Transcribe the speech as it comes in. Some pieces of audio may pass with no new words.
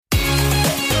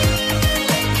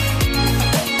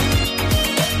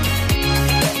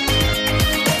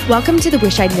Welcome to the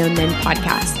Wish I'd Known Then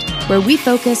podcast, where we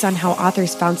focus on how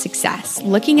authors found success,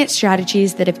 looking at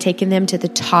strategies that have taken them to the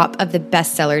top of the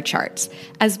bestseller charts,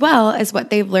 as well as what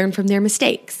they've learned from their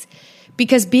mistakes.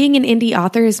 Because being an indie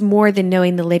author is more than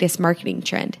knowing the latest marketing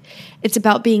trend. It's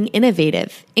about being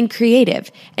innovative and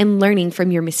creative and learning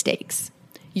from your mistakes.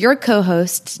 Your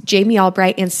co-hosts, Jamie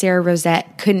Albright and Sarah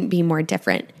Rosette, couldn't be more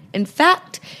different. In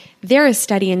fact, they're a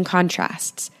study in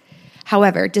contrasts.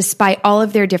 However, despite all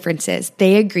of their differences,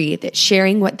 they agree that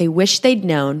sharing what they wish they'd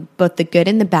known, both the good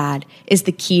and the bad, is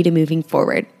the key to moving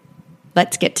forward.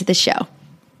 Let's get to the show.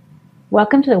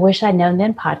 Welcome to the Wish I'd Known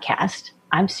Then podcast.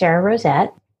 I'm Sarah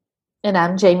Rosette. And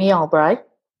I'm Jamie Albright.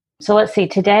 So let's see,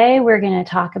 today we're going to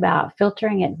talk about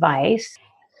filtering advice.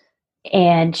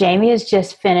 And Jamie has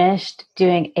just finished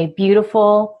doing a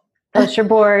beautiful poster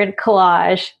board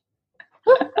collage.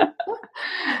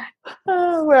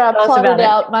 Where I plotted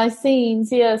out my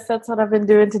scenes. Yes, that's what I've been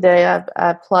doing today.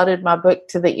 I plotted my book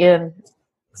to the end,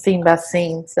 scene by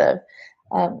scene. So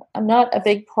I'm not a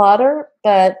big plotter,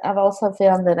 but I've also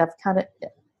found that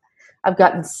I've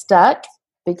gotten stuck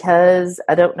because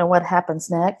I don't know what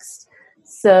happens next.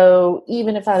 So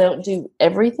even if I don't do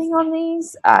everything on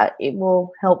these, it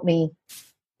will help me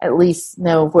at least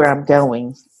know where I'm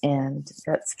going, and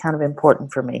that's kind of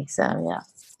important for me. So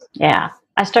yeah.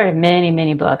 I started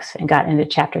many books and got into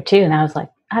chapter 2, and I was like,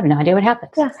 I have no idea what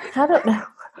happens. Yeah, I don't know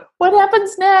what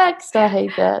happens next. I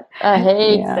hate that. I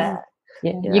hate that.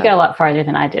 Yeah, you got a lot farther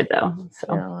than I did, though.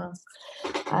 So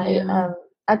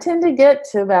I tend to get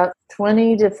to about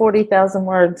 20 to 40,000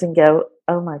 words and go,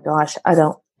 oh my gosh, I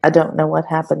don't know what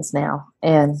happens now,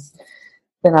 and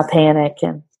then I panic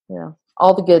and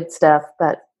all the good stuff.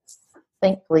 But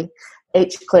thankfully,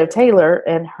 H. Claire Taylor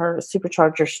and her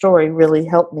Supercharger story really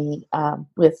helped me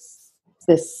with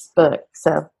this book.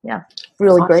 So,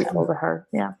 really awesome. Grateful to her.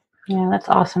 Yeah, that's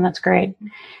awesome. That's great.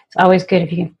 It's always good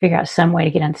if you can figure out some way to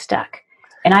get unstuck.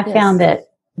 And I found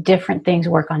that different things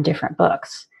work on different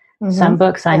books. Mm-hmm. Some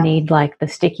books I need like the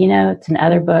sticky notes, and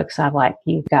other books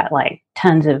you've got like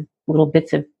tons of little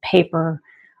bits of paper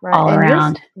all and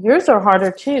around. Yours are harder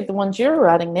too, the ones you're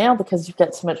writing now, because you've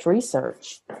got so much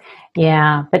research.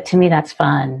 Yeah, but to me that's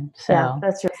fun. So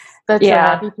that's your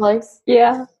happy place.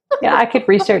 Yeah, I could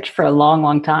research for a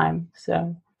long time.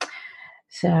 So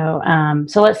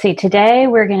let's see. Today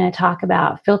we're going to talk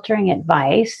about filtering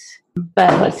advice.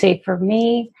 But let's see. For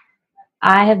me,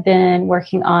 I have been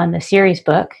working on the series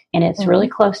book, and it's really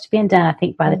close to being done. I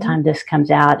think by the time this comes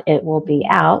out, it will be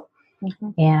out. Mm-hmm.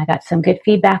 And I got some good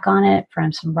feedback on it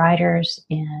from some writers,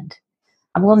 and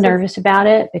I'm a little nervous about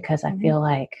it because I feel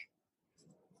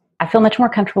much more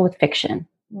comfortable with fiction.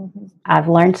 Mm-hmm. I've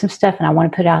learned some stuff and I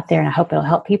want to put it out there, and I hope it'll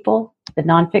help people, the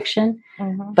nonfiction,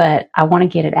 but I want to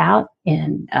get it out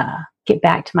and get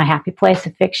back to my happy place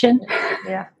of fiction.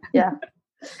 Yeah.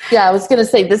 I was going to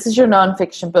say, this is your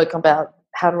nonfiction book about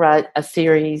how to write a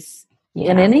series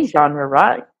in any genre,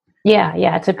 right?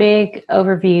 Yeah. It's a big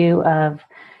overview of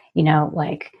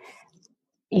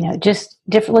just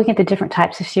looking at the different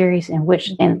types of series and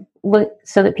look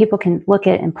so that people can look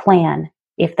at and plan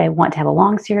if they want to have a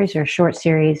long series or a short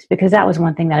series, because that was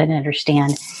one thing that I didn't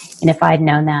understand. And if I had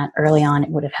known that early on, it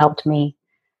would have helped me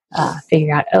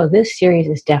figure out, this series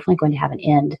is definitely going to have an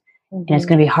end, and it's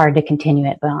going to be hard to continue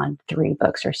it beyond 3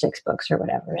 books or 6 books or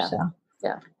whatever.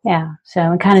 Yeah. So,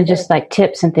 and kind of just like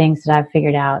tips and things that I've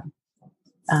figured out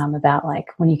about like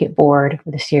when you get bored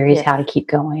with a series, how to keep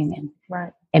going,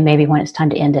 and maybe when it's time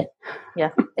to end it. Yeah.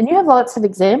 And you have lots of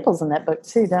examples in that book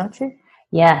too, don't you?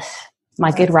 Yes. My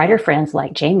good writer friends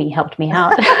like Jamie helped me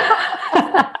out.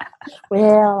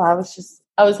 Well, I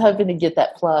was hoping to get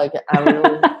that plug. I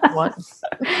really want.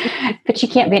 But you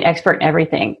can't be an expert in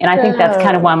everything. And I think that's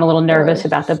kind of why I'm a little nervous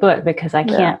about the book, because I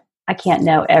can't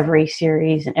know every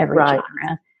series and every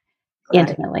genre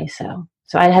intimately. So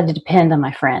I had to depend on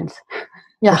my friends.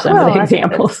 For some of the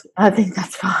examples. I think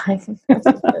that's fine.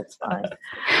 That's fine.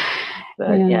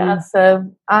 But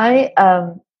so I,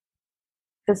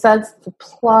 besides the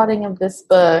plotting of this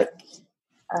book,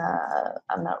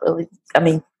 I'm not really,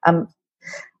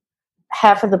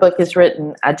 half of the book is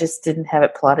written. I just didn't have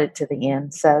it plotted to the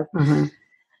end. So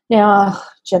I'll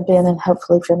jump in and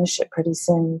hopefully finish it pretty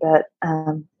soon. But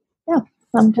I'm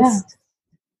just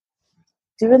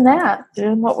doing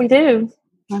what we do.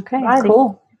 Okay, writing.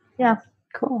 Cool. Yeah.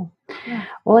 Cool. Yeah.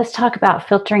 Well, let's talk about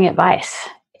filtering advice.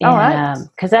 All right.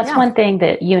 Because that's one thing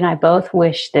that you and I both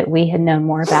wish that we had known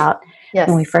more about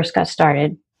when we first got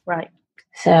started. Right.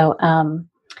 So,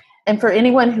 and for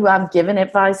anyone who I'm giving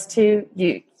advice to,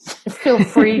 you feel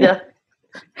free to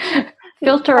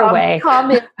filter away.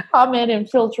 Comment and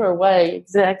filter away.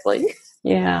 Exactly.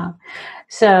 Yeah.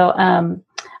 So,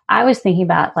 I was thinking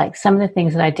about like some of the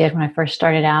things that I did when I first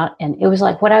started out. And it was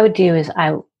like, what I would do is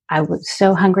I was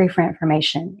so hungry for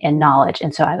information and knowledge.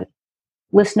 And so I would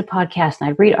listen to podcasts and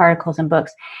I'd read articles and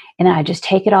books, and I'd just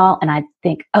take it all and I'd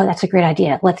think, oh, that's a great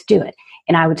idea. Let's do it.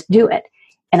 And I would do it.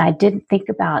 And I didn't think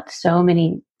about so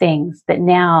many things that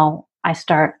now I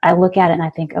look at it and I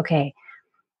think, okay,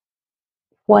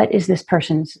 what is this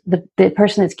person's, the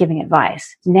person that's giving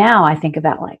advice? Now I think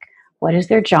about like, what is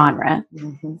their genre?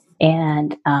 Mm-hmm.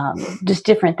 And just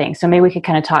different things. So maybe we could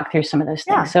kind of talk through some of those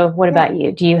things. Yeah. So what about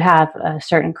you? Do you have a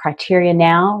certain criteria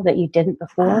now that you didn't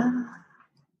before?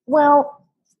 Well,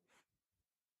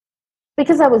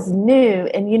 because I was new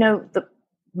and,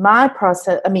 my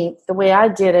process, the way I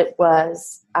did it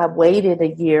was I waited a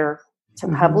year to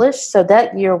mm-hmm. publish. So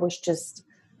that year was just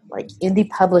like Indie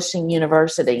Publishing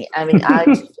University. I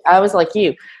was like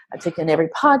you. I took in every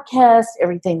podcast,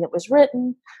 everything that was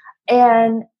written.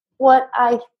 And what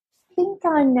I think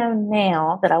I know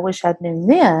now that I wish I'd known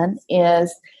then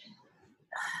is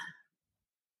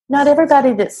not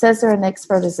everybody that says they're an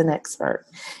expert is an expert.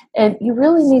 And you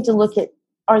really need to look at,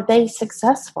 are they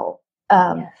successful?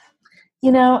 Yes.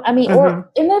 Mm-hmm.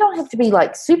 And they don't have to be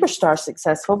like superstar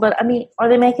successful, but are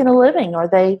they making a living? Are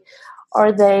they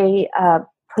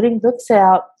putting books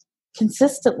out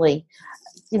consistently?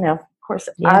 Of course,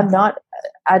 yeah.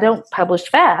 I don't publish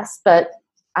fast, but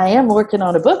I am working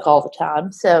on a book all the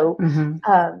time. So,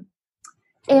 mm-hmm.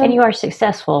 And you are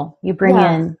successful. You bring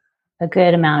in a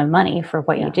good amount of money for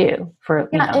what you do.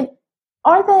 And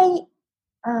are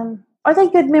they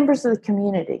good members of the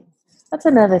community? That's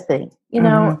another thing,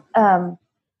 mm-hmm.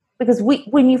 Because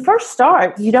when you first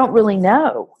start, you don't really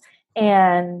know,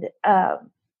 and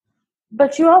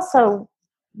but you also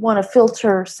want to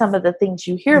filter some of the things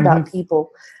you hear mm-hmm. about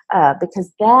people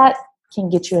because that can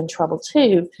get you in trouble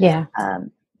too. Yeah.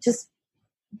 Just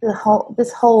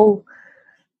this whole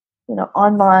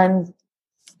online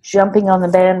jumping on the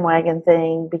bandwagon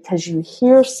thing because you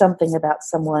hear something about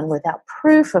someone without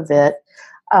proof of it.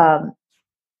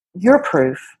 Your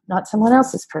proof, not someone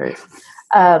else's proof,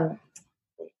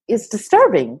 is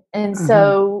disturbing. And mm-hmm.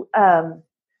 so,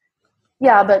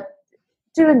 but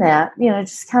doing that,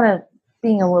 just kind of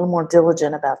being a little more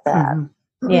diligent about that.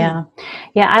 Mm-hmm. Yeah.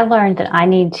 Yeah. I learned that I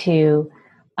need to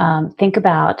think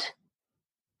about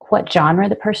what genre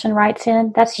the person writes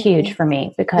in. That's huge mm-hmm. for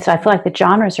me because I feel like the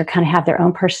genres are kind of have their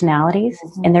own personalities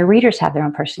mm-hmm. and their readers have their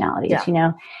own personalities,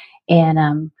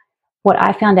 and, what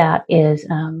I found out is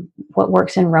what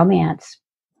works in romance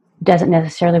doesn't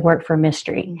necessarily work for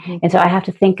mystery. Mm-hmm. And so I have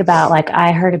to think about, like,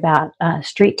 I heard about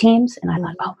street teams, and I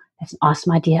thought, oh, that's an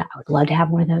awesome idea. I would love to have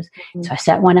one of those. Mm-hmm. So I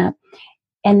set one up.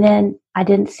 And then I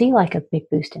didn't see, like, a big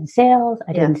boost in sales.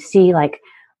 I didn't see, like,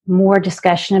 more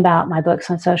discussion about my books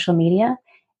on social media.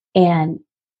 And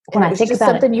when I think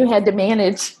about something you had to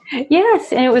manage.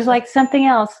 Yes. And it was like something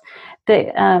else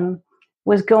that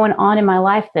was going on in my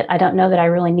life that I don't know that I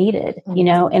really needed,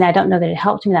 mm-hmm. And I don't know that it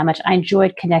helped me that much. I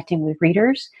enjoyed connecting with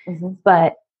readers, mm-hmm.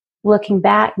 but looking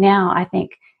back now, I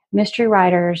think mystery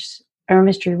writers or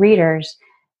mystery readers,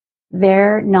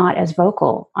 they're not as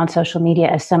vocal on social media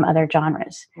as some other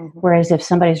genres. Mm-hmm. Whereas if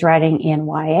somebody's writing in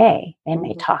YA, they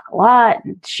may talk a lot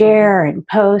and share and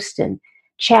post and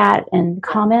chat and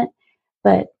comment,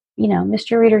 but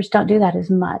mystery readers don't do that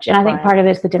as much. And I think part of it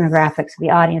is the demographics of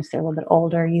the audience. They're a little bit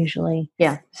older usually.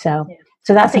 Yeah. So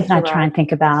that's something I try and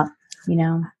think about,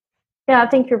 Yeah, I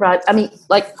think you're right.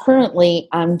 Like currently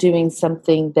I'm doing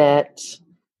something that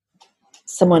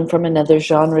someone from another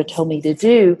genre told me to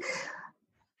do.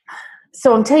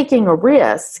 So I'm taking a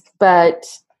risk, but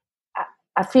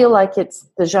I feel like it's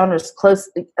the genre's close.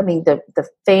 The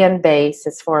fan base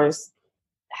as far as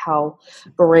how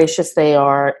voracious they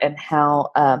are and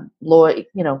how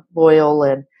loyal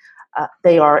and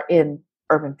they are in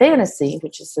urban fantasy,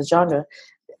 which is the genre.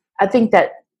 I think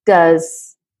that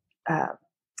does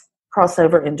cross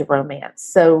over into romance.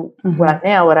 So mm-hmm. right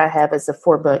now what I have is a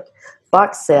 4-book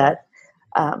box set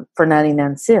for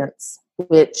 99 cents,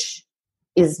 which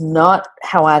is not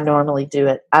how I normally do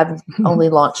it. I've only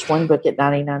launched one book at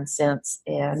 99 cents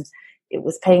and it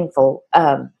was painful.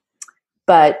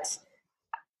 But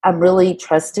I'm really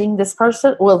trusting this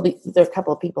person. Well, there are a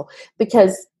couple of people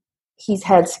because he's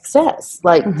had success.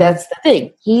 Like mm-hmm. that's the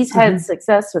thing. He's had mm-hmm.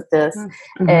 success with this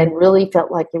mm-hmm. and really felt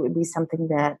like it would be something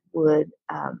that would,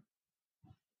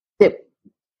 that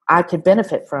I could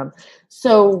benefit from.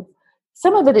 So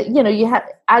some of it,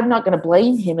 I'm not going to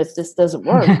blame him if this doesn't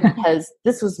work because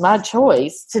this was my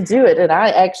choice to do it. And I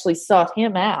actually sought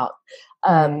him out.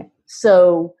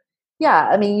 So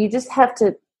yeah, you just have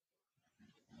to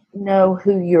know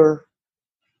who you're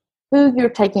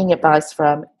taking advice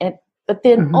from, But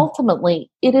then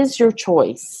ultimately, it is your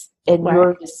choice and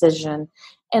your decision.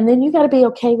 And then you got to be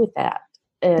okay with that.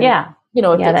 And, you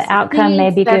know, if the outcome may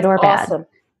be good or bad.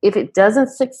 If it doesn't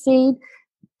succeed,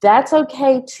 that's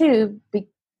okay too,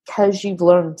 because you've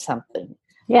learned something.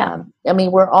 Yeah. I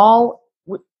mean, we're all,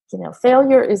 you know,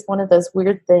 failure is one of those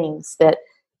weird things that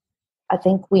I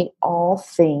think we all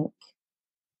think,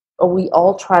 or we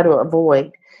all try to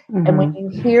avoid. And when you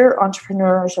hear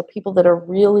entrepreneurs or people that are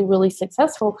really, really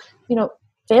successful, you know,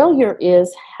 failure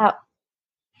is how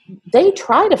they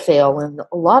try to fail in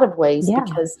a lot of ways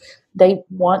because they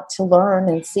want to learn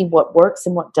and see what works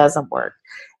and what doesn't work.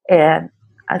 And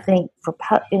I think for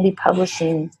indie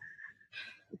publishing,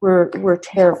 we're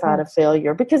terrified of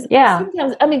failure because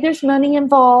sometimes, I mean, there's money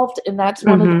involved, and that's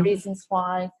one of the reasons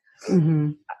why.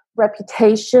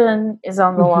 Reputation is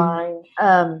on the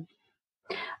line.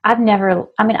 I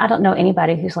don't know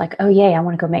anybody who's like, oh, yay, I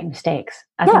want to go make mistakes.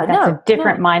 I think that's a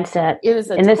different mindset.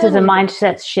 This is a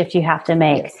mindset shift you have to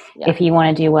make if you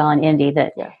want to do well in indie,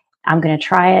 that I'm going to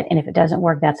try it, and if it doesn't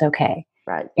work, that's okay.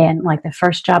 Right. And like the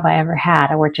first job I ever had,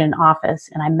 I worked in an office,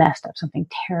 and I messed up something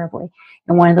terribly.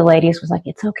 And one of the ladies was like,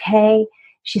 it's okay.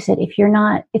 She said,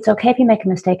 it's okay if you make a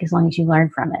mistake as long as you learn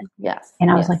from it. Yes.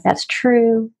 And I was like, that's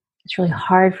true. It's really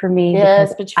hard for me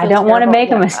because but I don't want to make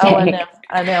a mistake. Oh,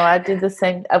 I know. I did the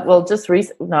same. Well,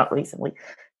 not recently,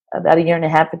 about a year and a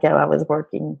half ago, I was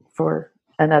working for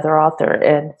another author,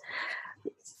 and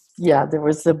there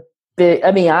was a big.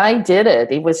 I mean, I did it.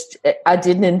 I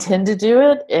didn't intend to do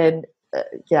it, and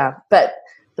but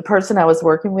the person I was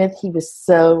working with, he was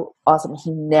so awesome.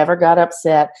 He never got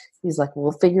upset. He's like,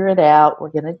 "We'll figure it out. We're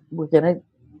gonna."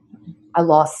 I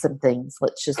lost some things.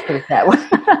 Let's just put it that way.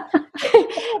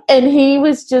 And he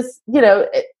was just, you know,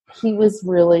 he was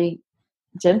really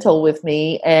gentle with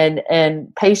me and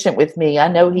patient with me. I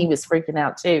know he was freaking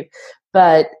out too,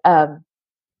 but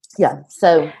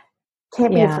so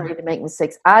can't be afraid to make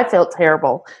mistakes. I felt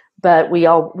terrible, but we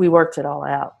worked it all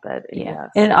out. But and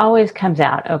it always comes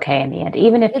out okay in the end,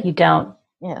 even if you don't.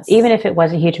 Yes. Even if it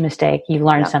was a huge mistake, you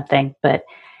learned something. But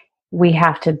we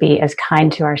have to be as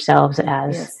kind to ourselves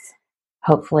as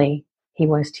hopefully he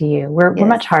was to you. We're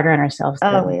much harder on ourselves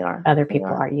than we are. Other people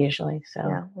are usually.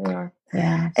 So we are.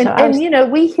 Yeah. And you know,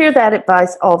 we hear that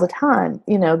advice all the time,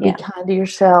 you know, be kind to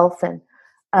yourself. And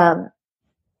I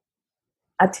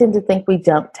tend to think we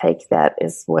don't take that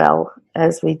as well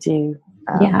as we do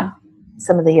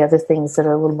some of the other things that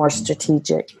are a little more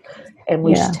strategic. And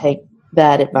we should take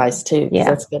that advice too, because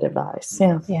that's good advice.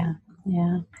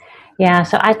 Yeah.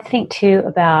 So I think too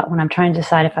about when I'm trying to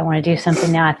decide if I want to do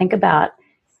something now, I think about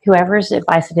whoever's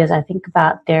advice it is. I think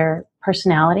about their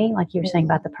personality, like you were saying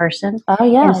about the person. Oh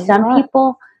yeah. And some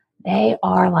people, they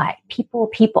are like people,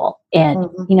 and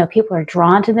you know, people are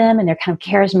drawn to them, and they're kind of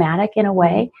charismatic in a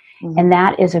way. And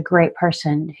that is a great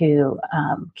person who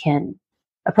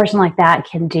a person like that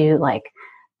can do like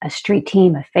a street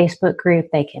team, a Facebook group.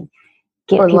 They can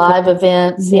get or live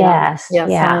events.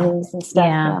 Signings and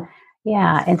stuff.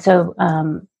 Yeah. And so,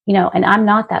 you know, and I'm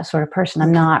not that sort of person.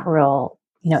 I'm not real,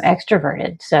 you know,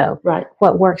 extroverted. So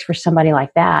what works for somebody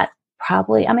like that,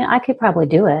 probably, I mean, I could probably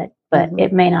do it, but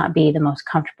it may not be the most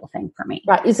comfortable thing for me.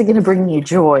 Right. Is it going to bring you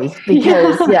joy?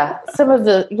 Because some of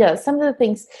the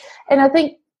things, and I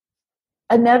think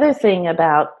another thing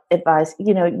about advice,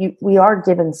 you know, we are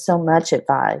given so much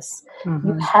advice.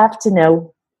 You have to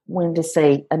know when to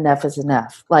say enough is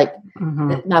enough. Like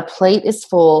my plate is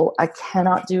full. I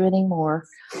cannot do anymore.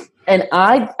 And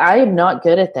I am not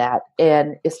good at that.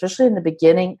 And especially in the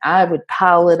beginning, I would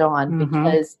pile it on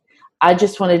because I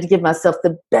just wanted to give myself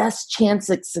the best chance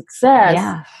at success.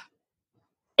 Yeah.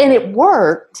 And it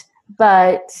worked.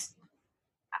 But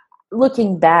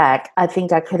looking back, I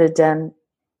think I could have done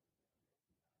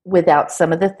without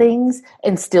some of the things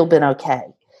and still been okay.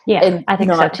 Yeah, and I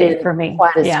think so too for me.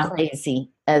 Quite as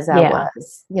crazy as I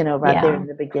was, you know, there in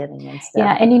the beginning and stuff.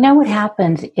 Yeah, and you know what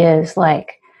happens is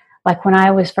like when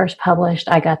I was first published,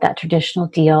 I got that traditional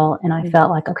deal, and I felt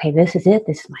like, okay, this is it.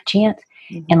 This is my chance.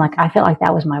 And like I felt like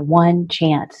that was my one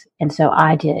chance, and so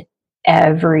I did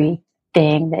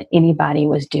everything that anybody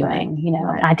was doing. You know,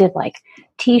 and I did like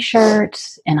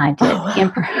T-shirts, and I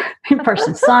did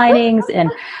in-person signings,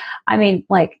 and I mean,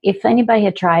 like if anybody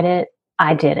had tried it,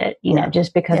 I did it, you know,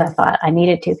 just because I thought I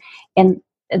needed to. And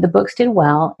the books did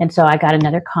well. And so I got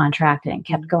another contract and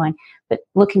kept going. But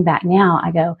looking back now, I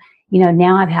go, you know,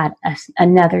 now I've had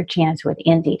another chance with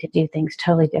indie to do things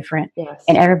totally different. Yes.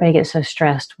 And everybody gets so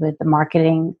stressed with the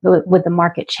marketing, with the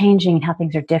market changing and how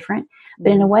things are different.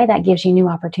 But in a way that gives you new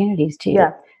opportunities too.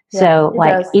 Yeah. So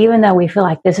even though we feel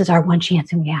like this is our one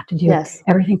chance and we have to do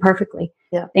everything perfectly,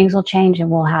 things will change and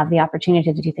we'll have the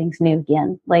opportunity to do things new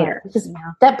again later. Right. Because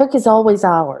that book is always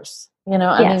ours. I mean,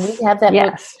 we have that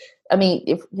book. I mean,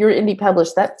 if you're indie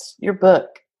published, that's your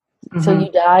book. So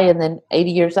you die, and then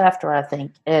 80 years after, I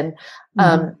think. And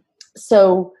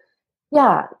so,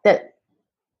 that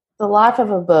the life of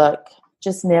a book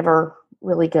just never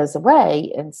really goes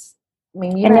away. And I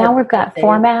mean, and now we've got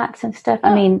formats and stuff.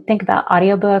 I mean, think about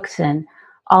audiobooks and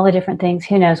all the different things.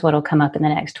 Who knows what'll come up in the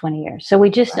next 20 years? So we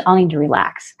just all need to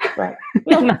relax. Right.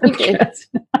 Yeah, we do.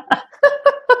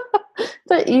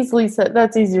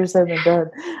 That's easier said than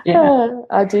done. Yeah.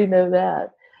 I do know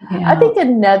that. Yeah. I think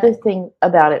another thing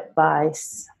about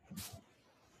advice,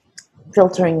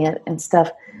 filtering it and stuff,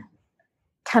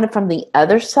 kind of from the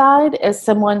other side, as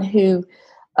someone who,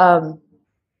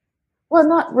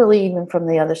 not really even from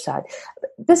the other side.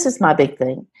 This is my big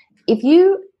thing. If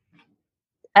you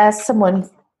ask someone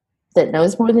that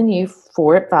knows more than you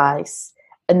for advice,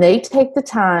 and they take the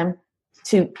time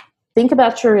to think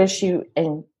about your issue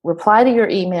and reply to your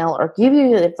email or give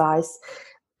you advice,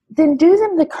 then do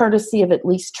them the courtesy of at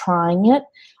least trying it.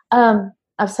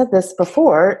 I've said this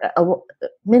before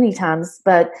many times,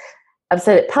 but I've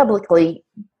said it publicly.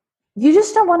 You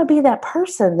just don't want to be that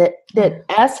person that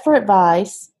asks for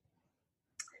advice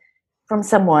from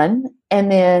someone.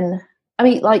 And then, I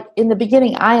mean, like in the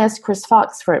beginning, I asked Chris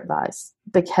Fox for advice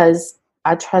because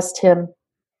I trust him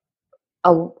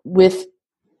with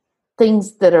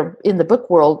things that are in the book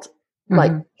world,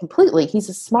 like completely. He's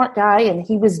a smart guy, and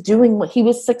he was doing what he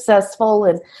was successful.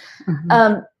 And,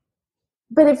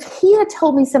 but if he had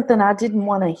told me something I didn't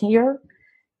want to hear,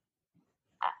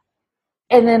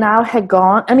 and then I had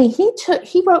gone, I mean,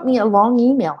 he wrote me a long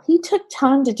email. He took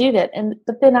time to do that.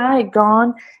 But then I had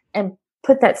gone and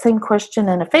put that same question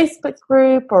in a Facebook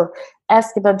group or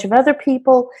asked a bunch of other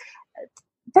people.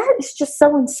 That is just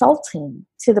so insulting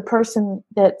to the person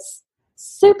that's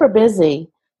super busy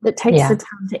that takes the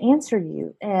time to answer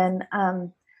you. And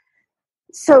and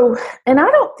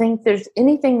I don't think there's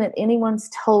anything that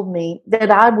anyone's told me that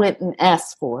I went and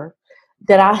asked for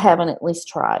that I haven't at least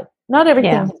tried. Not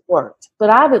everything has worked,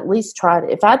 but I've at least tried it.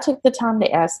 If I took the time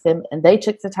to ask them and they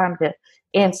took the time to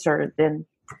answer, then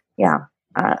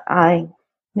I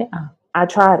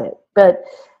tried it. But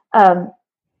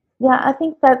I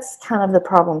think that's kind of the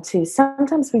problem too.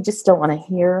 Sometimes we just don't want to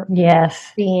hear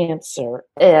the answer.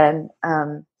 And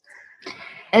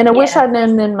I wish I'd known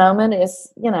in the moment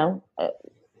is,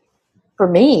 for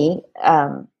me,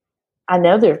 I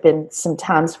know there have been some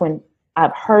times when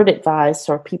I've heard advice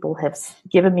or people have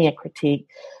given me a critique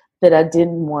that I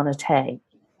didn't want to take.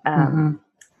 And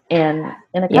in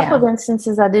a couple of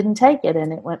instances I didn't take it,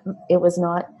 and it was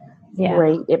not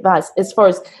great advice. As far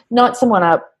as not someone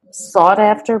I sought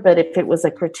after, but if it was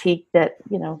a critique that,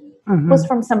 was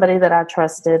from somebody that I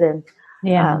trusted and,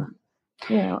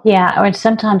 or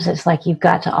sometimes it's like, you've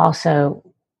got to also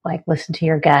like listen to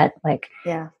your gut. Like,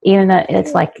 even though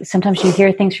it's like, sometimes you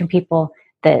hear things from people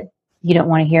that you don't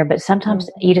want to hear, but sometimes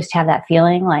you just have that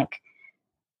feeling like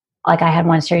I had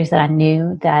one series that I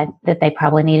knew that they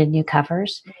probably needed new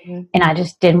covers, and I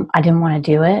didn't want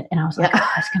to do it. And I was like,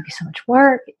 oh, it's going to be so much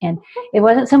work. And it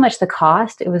wasn't so much the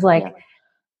cost. It was like,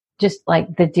 just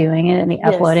like the doing it and the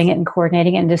uploading it and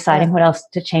coordinating it and deciding what else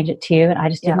to change it to. And I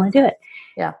just didn't want to do it.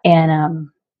 Yeah. And,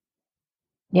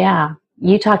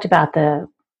 you talked about the,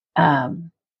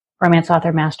 Romance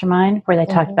Author Mastermind, where they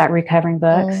talked about recovering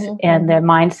books and their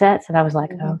mindsets. And I was like,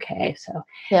 okay, so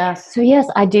yes,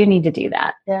 I do need to do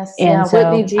that. Yes. And so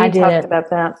Whitney G talked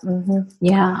about that.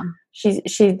 Yeah.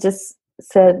 She just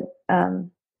said, a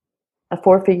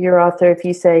 4-figure author, if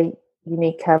you say you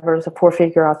need covers, a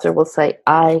 4-figure author will say,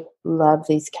 I love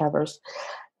these covers.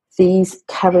 These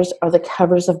covers are the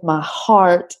covers of my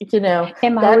heart,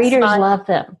 And my readers love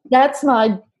them. That's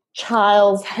my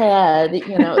child's head,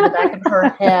 the back of her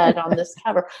head on this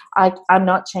cover. I'm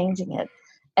not changing it.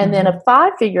 And then a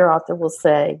 5-figure author will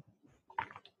say,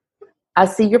 I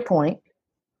see your point.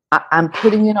 I'm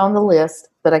putting it on the list,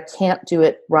 but I can't do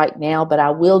it right now, but I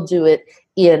will do it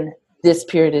in this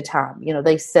period of time.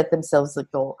 They set themselves a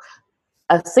goal.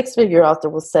 A 6-figure author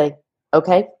will say,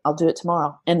 okay, I'll do it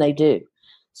tomorrow. And they do.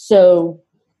 So,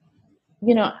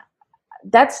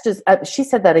 that's just, she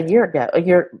said that a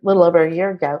little over a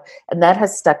year ago, and that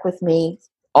has stuck with me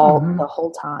the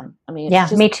whole time. I mean,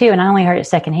 it's me too. And I only heard it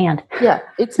secondhand. Yeah.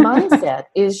 It's mindset.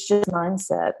 It's just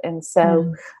mindset. And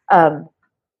so,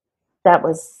 that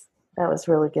was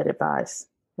really good advice.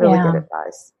 Really good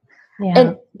advice. Yeah.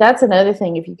 And that's another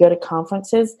thing. If you go to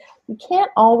conferences, you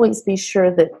can't always be sure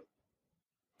that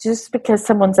just because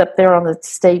someone's up there on the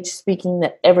stage speaking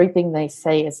that everything they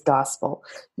say is gospel.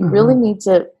 You really need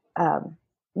to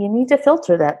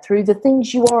filter that through the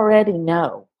things you already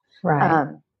know. Right.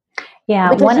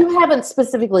 Because you haven't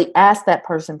specifically asked that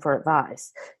person for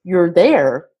advice. You're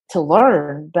there to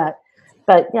learn, but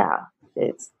yeah,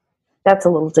 that's a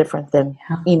little different than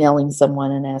emailing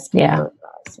someone and asking for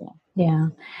advice.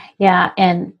 Yeah.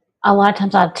 And a lot of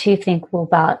times I too think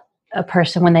about a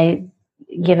person when they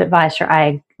give advice, or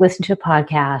I listen to a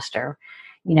podcast, or,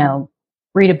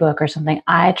 read a book or something.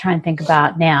 I try and think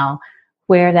about now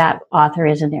where that author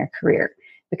is in their career,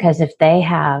 because if they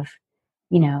have,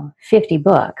 50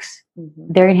 books,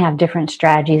 they're going to have different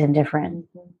strategies and different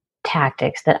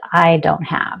tactics that I don't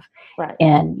have. Right.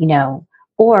 And,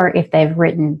 or if they've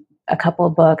written a couple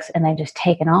of books and they've just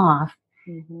taken off,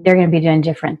 they're going to be doing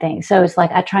different things. So it's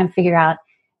like I try and figure out,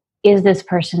 is this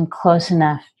person close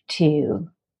enough to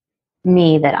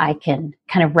me that I can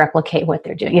kind of replicate what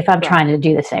they're doing if I'm trying to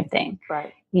do the same thing?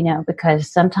 Right.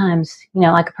 Because sometimes,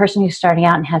 like a person who's starting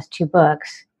out and has 2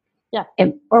 books,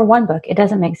 or 1 book, it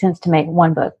doesn't make sense to make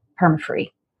 1 book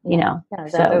perma-free,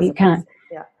 so you kind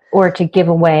of, or to give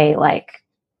away right.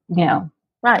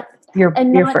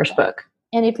 your first book.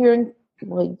 And if you're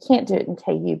you can't do it in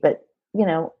KU, but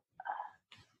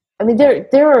I mean, there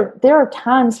are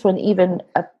times when even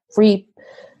a free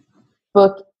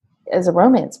book as a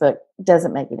romance book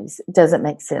doesn't make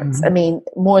sense. I mean,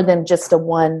 more than just a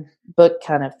 1 book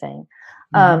kind of thing.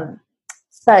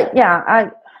 But yeah,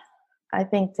 I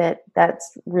think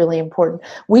that's really important.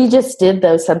 We just did,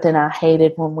 though, something I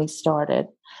hated when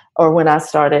I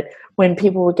started, when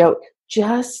people would go,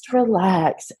 just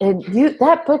relax, and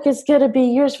that book is going to be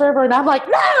yours forever. And I'm like,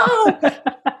 no,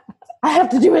 I have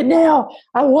to do it now.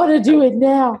 I want to do it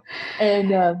now.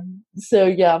 And so,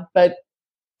 yeah, but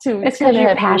it's because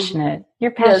you're passionate.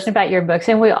 You're passionate about your books,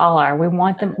 and we all are. We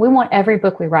want them. We want every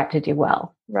book we write to do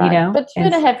well. Right. But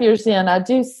 2.5 years in, I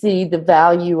do see the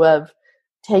value of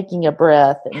taking a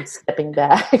breath and stepping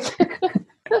back.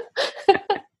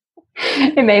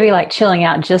 And maybe chilling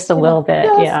out just a little bit.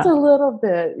 Just a little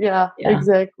bit. Yeah,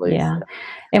 exactly. Yeah.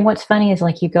 And what's funny is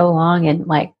you go along and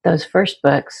those first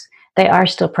books, they are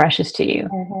still precious to you.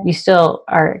 You still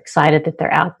are excited that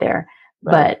they're out there.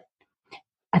 Right. But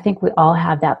I think we all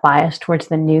have that bias towards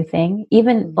the new thing.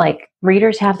 Even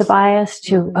readers have the bias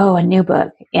to, a new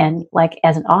book. And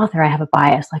as an author, I have a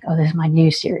bias, oh, this is my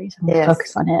new series. I'm going to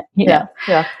focus on it. Yeah.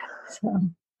 So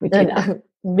we do that.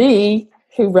 Me,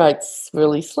 who writes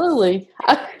really slowly,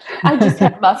 I just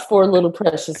have my 4 little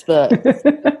precious books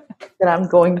that I'm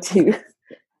going to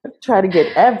try to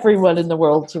get everyone in the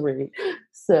world to read.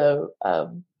 So,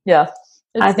 yeah.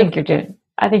 I think you're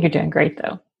doing great,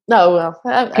 though. No, well,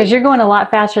 because you're going a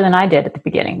lot faster than I did at the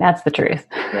beginning. That's the truth.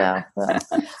 Yeah, well,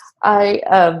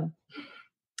 I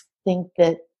think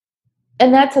that,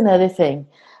 and that's another thing.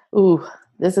 Ooh,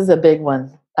 this is a big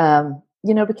one.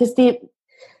 Because the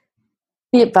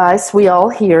advice we all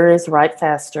hear is write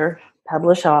faster,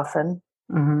 publish often,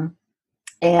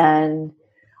 and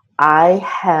I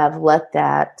have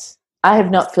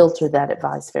not filtered that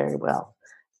advice very well.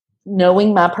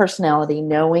 Knowing my personality,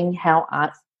 knowing how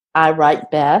I write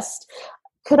best.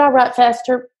 Could I write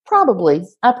faster? Probably.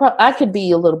 I could be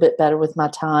a little bit better with my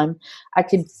time. I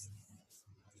could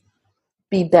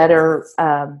be better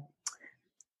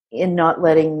in not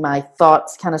letting my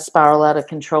thoughts kind of spiral out of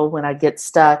control when I get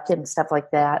stuck and stuff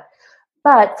like that.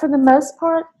 But for the most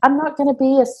part, I'm not going to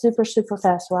be a super, super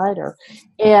fast writer.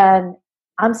 And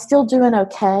I'm still doing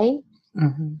okay.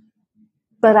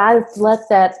 But I've let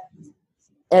that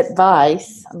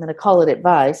advice, I'm going to call it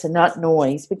advice and not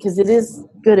noise, because it is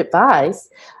good advice.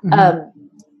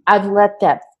 I've let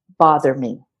that bother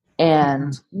me,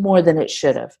 and more than it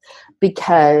should have,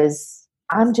 because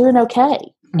I'm doing okay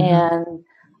and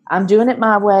I'm doing it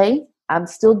my way. I'm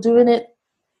still doing it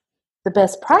the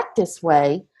best practice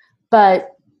way,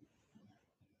 but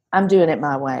I'm doing it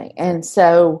my way. And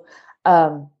so,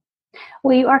 well,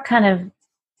 you are kind of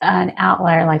an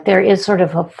outlier. There is sort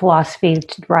of a philosophy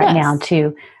now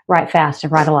to write fast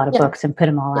and write a lot of books and put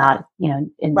them all out,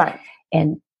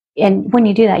 and when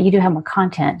you do that, you do have more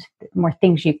content, more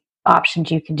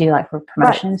options you can do, for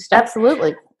promotion and stuff.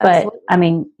 Absolutely. But I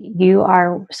mean, you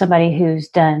are somebody who's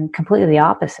done completely the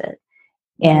opposite,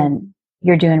 and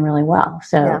you're doing really well.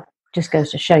 So just goes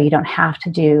to show you don't have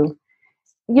to.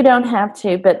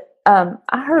 But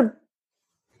I heard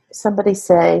somebody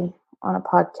say on a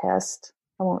podcast,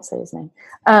 I won't say his name,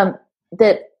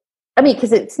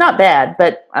 because it's not bad,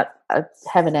 but I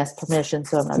haven't asked permission,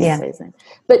 so I'm not going to say his name.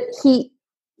 But he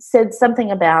said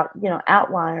something about,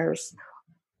 outliers.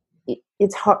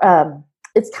 It's hard.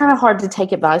 it's kind of hard to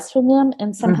take advice from them,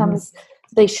 and sometimes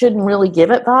they shouldn't really give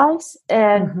advice.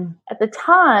 And at the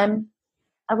time,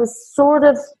 I was sort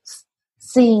of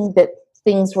seeing that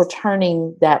things were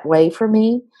turning that way for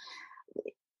me,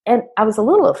 and I was a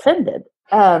little offended.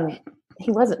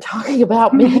 He wasn't talking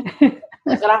about me, but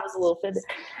I was a little offended.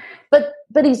 But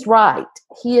he's right.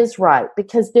 He is right,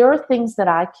 because there are things that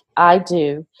I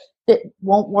do that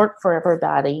won't work for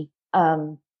everybody,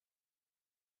 and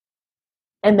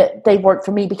that they work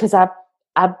for me because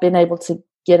I've been able to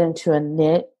get into a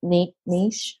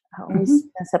niche. I always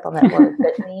mess up on that word,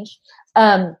 that niche.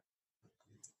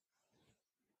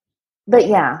 But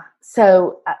yeah,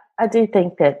 so I do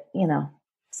think that,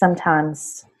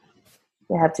 sometimes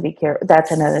you have to be careful.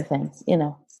 That's another thing,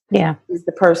 Yeah. Is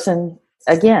the person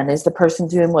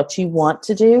doing what you want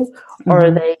to do, or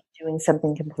are they doing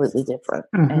something completely different?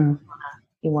 And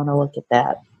you want to look at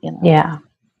that, Yeah.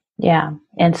 Yeah.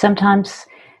 And sometimes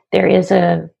there is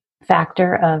a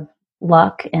factor of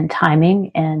luck and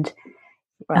timing, and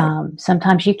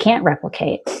sometimes you can't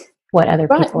replicate what other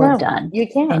people have done. You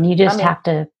can't. And you just have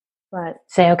to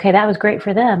say, okay, that was great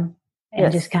for them,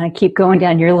 and just kind of keep going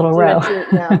down your little row.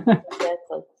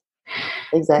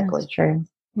 Exactly. That's true.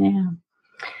 Yeah.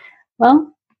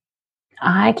 Well,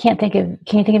 I can't think of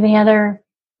any other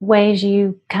ways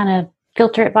you kind of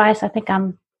filter advice. I think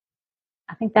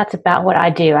that's about what I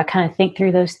do. I kind of think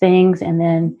through those things, and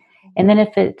then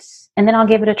I'll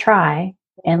give it a try.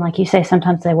 And like you say,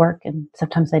 sometimes they work and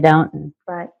sometimes they don't, and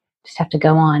just have to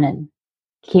go on and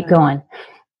keep going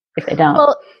if they don't.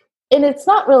 Well, and it's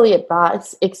not really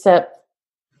advice, except,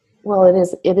 well, it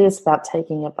is about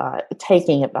taking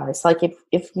advice. Like if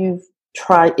you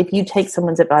take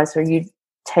someone's advice, or you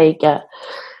take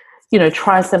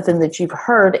try something that you've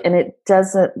heard and it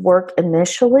doesn't work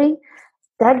initially,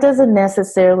 that doesn't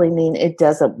necessarily mean it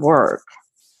doesn't work.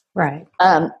 Right.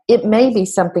 It may be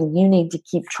something you need to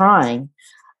keep trying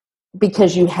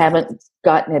because you haven't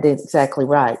gotten it exactly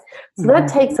right. So that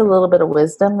takes a little bit of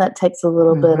wisdom. That takes a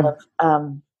little bit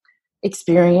of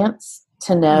experience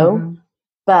to know.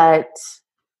 But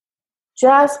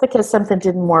just because something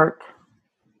didn't work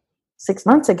 6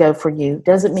 months ago for you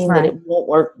doesn't mean that it won't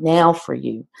work now for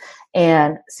you.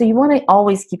 And so you want to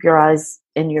always keep your eyes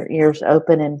and your ears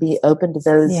open and be open to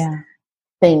those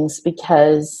things,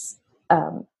 because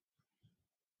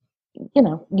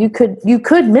you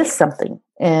could miss something,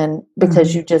 and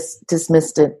because you just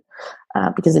dismissed it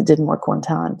because it didn't work one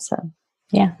time. So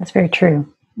yeah, that's very true.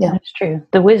 Yeah, that's true.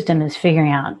 The wisdom is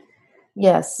figuring out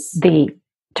the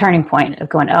turning point of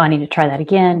going, oh, I need to try that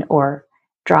again, or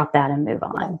drop that and move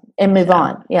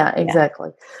on. Yeah,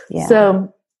 exactly. Yeah.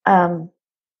 So,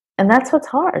 and that's what's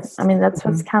hard. I mean, that's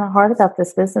what's kind of hard about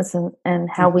this business and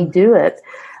how we do it,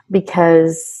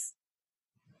 because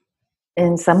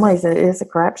in some ways it is a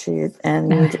crapshoot,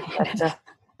 and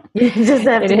you just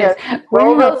have to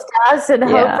roll those dice and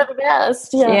hope for the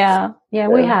best. Yeah.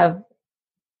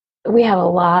 We have a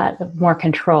lot more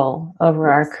control over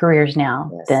our careers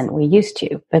now than we used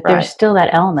to, but there's still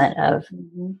that element of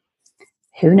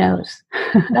who knows?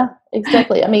 Yeah,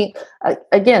 exactly. I mean,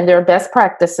 again, there are best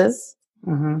practices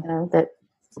that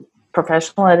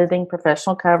professional editing,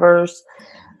 professional covers,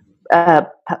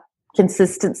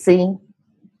 consistency,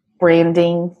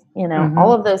 branding,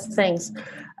 all of those things,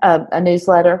 a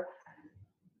newsletter.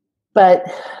 But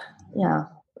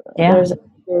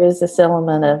there is this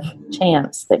element of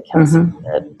chance that comes with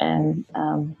it, and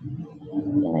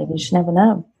you just never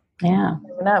know. Yeah, you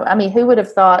never know. I mean, who would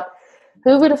have thought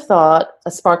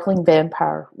a sparkling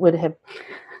vampire would have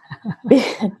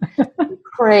been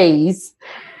craze,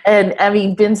 and I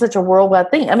mean, been such a worldwide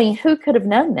thing? I mean, who could have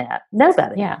known that?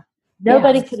 Nobody. Yeah,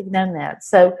 nobody could have known that.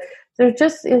 So there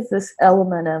just is this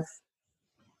element of,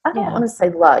 I don't want to say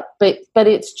luck, but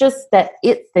it's just that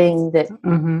thing that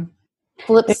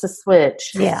flips the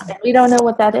switch. Yeah. And we don't know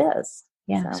what that is.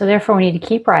 Yeah. So therefore we need to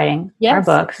keep writing our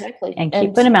books and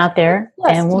keep putting them out there,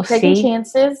 and we'll see. Taking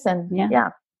chances, and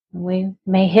we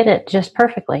may hit it just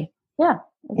perfectly. Yeah,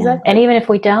 exactly. Yeah. And even if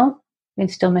we don't, we can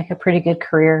still make a pretty good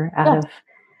career out of,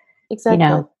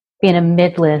 being a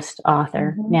mid-list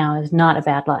author now is not a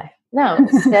bad life. No,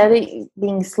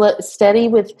 being steady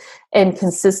with and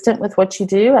consistent with what you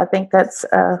do. I think that's,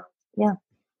 that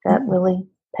really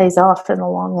pays off in the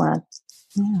long run.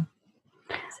 Yeah.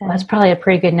 So, well, that's probably a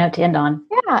pretty good note to end on.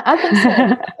 Yeah,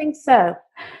 I think so.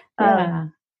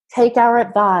 Take our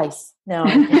advice. No,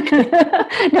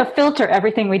 no, filter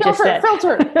everything we just said.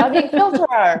 Filter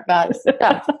our advice.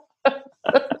 Yeah.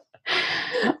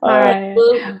 All right.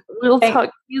 We'll talk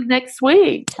to you next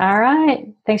week. All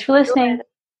right. Thanks for listening.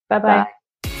 Bye-bye.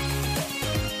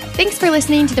 Thanks for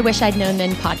listening to the Wish I'd Known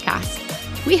Then podcast.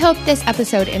 We hope this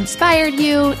episode inspired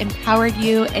you, empowered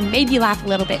you, and made you laugh a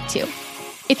little bit too.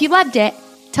 If you loved it,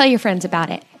 tell your friends about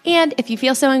it. And if you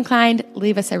feel so inclined,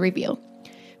 leave us a review.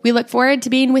 We look forward to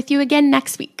being with you again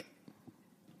next week.